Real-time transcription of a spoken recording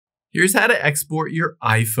Here's how to export your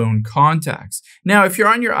iPhone contacts. Now, if you're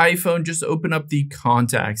on your iPhone, just open up the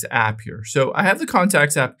Contacts app here. So I have the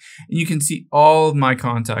Contacts app, and you can see all of my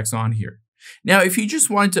contacts on here. Now, if you just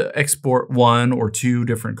want to export one or two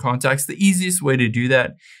different contacts, the easiest way to do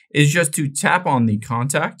that is just to tap on the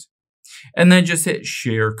contact and then just hit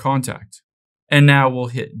Share Contact. And now we'll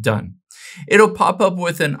hit Done. It'll pop up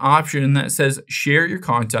with an option that says share your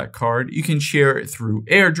contact card. You can share it through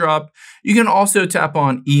AirDrop. You can also tap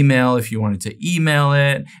on email if you wanted to email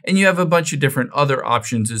it. And you have a bunch of different other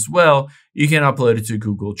options as well. You can upload it to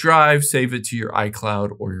Google Drive, save it to your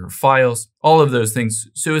iCloud or your files, all of those things.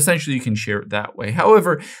 So essentially you can share it that way.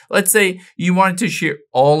 However, let's say you wanted to share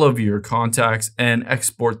all of your contacts and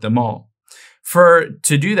export them all. To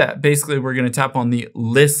do that, basically we're going to tap on the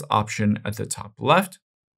list option at the top left.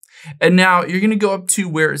 And now you're going to go up to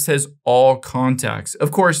where it says all contacts.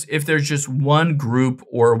 Of course, if there's just one group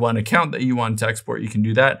or one account that you want to export, you can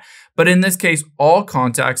do that. But in this case, all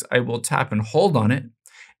contacts, I will tap and hold on it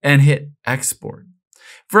and hit export.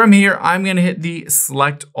 From here, I'm going to hit the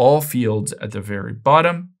select all fields at the very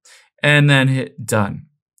bottom and then hit done.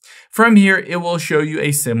 From here, it will show you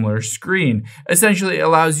a similar screen. Essentially, it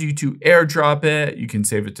allows you to AirDrop it, you can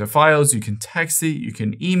save it to files, you can text it, you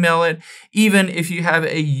can email it. Even if you have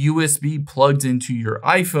a USB plugged into your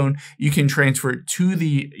iPhone, you can transfer it to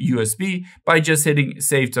the USB by just hitting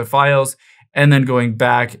Save to Files and then going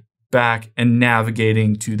back and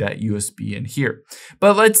navigating to that USB in here.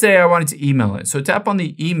 But let's say I wanted to email it. So tap on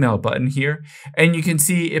the email button here and you can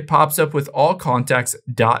see it pops up with all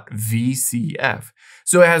contacts.vcf.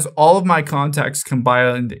 So it has all of my contacts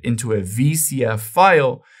combined into a VCF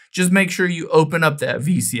file. Just make sure you open up that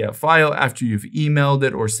VCF file after you've emailed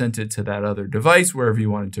it or sent it to that other device, wherever you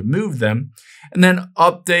wanted to move them. And then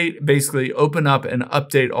basically open up and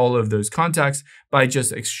update all of those contacts by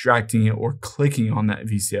just extracting it or clicking on that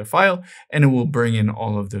VCF file, and it will bring in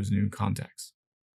all of those new contacts.